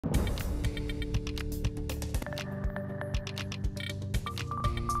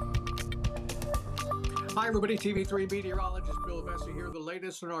Hi, everybody. TV3 meteorologist Bill Vessey here. The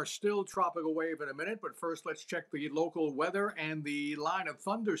latest on our still tropical wave in a minute. But first, let's check the local weather and the line of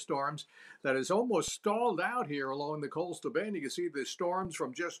thunderstorms that is almost stalled out here along the coastal bend. You can see the storms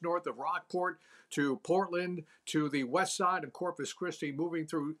from just north of Rockport to Portland to the west side of Corpus Christi moving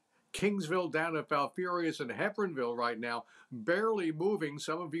through Kingsville down at Falfurrias and Hepburnville right now, barely moving.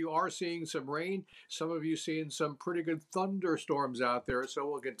 Some of you are seeing some rain. Some of you seeing some pretty good thunderstorms out there. So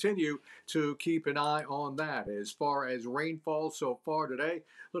we'll continue to keep an eye on that. As far as rainfall so far today,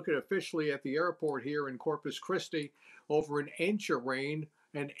 looking officially at the airport here in Corpus Christi, over an inch of rain,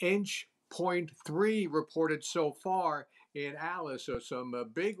 an inch 0.3 reported so far in Alice. So some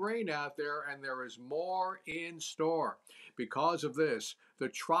big rain out there, and there is more in store. Because of this, the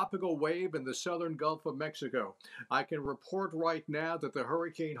tropical wave in the southern Gulf of Mexico. I can report right now that the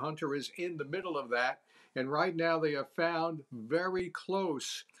Hurricane Hunter is in the middle of that, and right now they have found very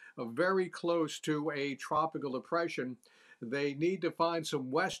close to a tropical depression. They need to find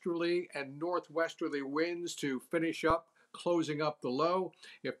some westerly and northwesterly winds to finish up closing up the low.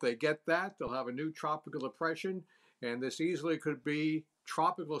 If they get that, they'll have a new tropical depression, and this easily could be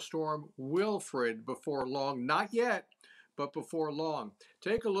Tropical Storm Wilfred before long. Not yet, but before long.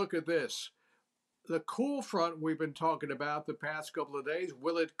 Take a look at this. The cool front we've been talking about the past couple of days,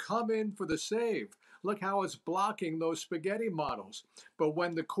 will it come in for the save? Look how it's blocking those spaghetti models. But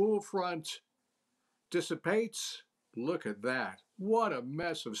when the cool front dissipates, look at that. What a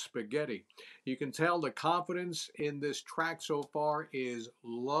mess of spaghetti. You can tell the confidence in this track so far is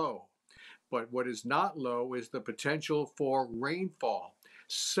low. But what is not low is the potential for rainfall.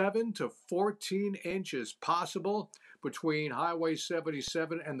 7 to 14 inches possible between Highway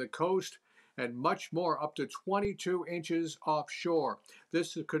 77 and the coast, and much more, up to 22 inches offshore.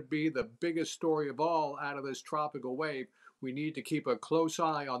 This could be the biggest story of all out of this tropical wave. We need to keep a close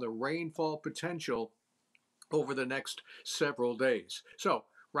eye on the rainfall potential over the next several days. So,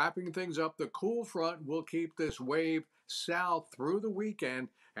 wrapping things up, the cool front will keep this wave south through the weekend.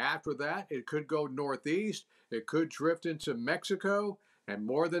 After that, it could go northeast. It could drift into Mexico. And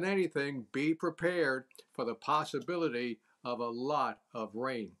more than anything, be prepared for the possibility of a lot of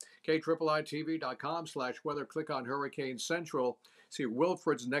rain. KIIITV.com/weather. Click on Hurricane Central. See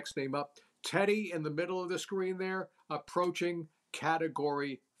Wilfred's next name up. Teddy in the middle of the screen there, approaching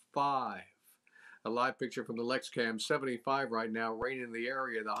Category 5. A live picture from the LexCam, 75 right now. Rain in the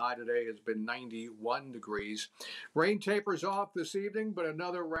area. The high today has been 91 degrees. Rain tapers off this evening, but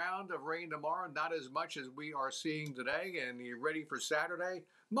another round of rain tomorrow. Not as much as we are seeing today. And you ready for Saturday?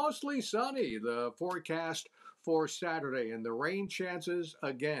 Mostly sunny, the forecast for Saturday. And the rain chances,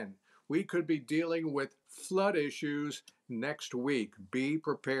 again, we could be dealing with flood issues next week. Be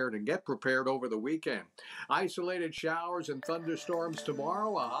prepared and get prepared over the weekend. Isolated showers and thunderstorms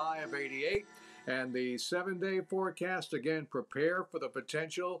tomorrow, a high of 88. And the 7-day forecast, again, prepare for the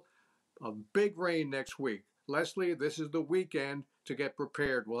potential of big rain next week. Leslie, this is the weekend to get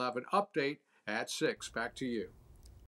prepared. We'll have an update at 6. Back to you.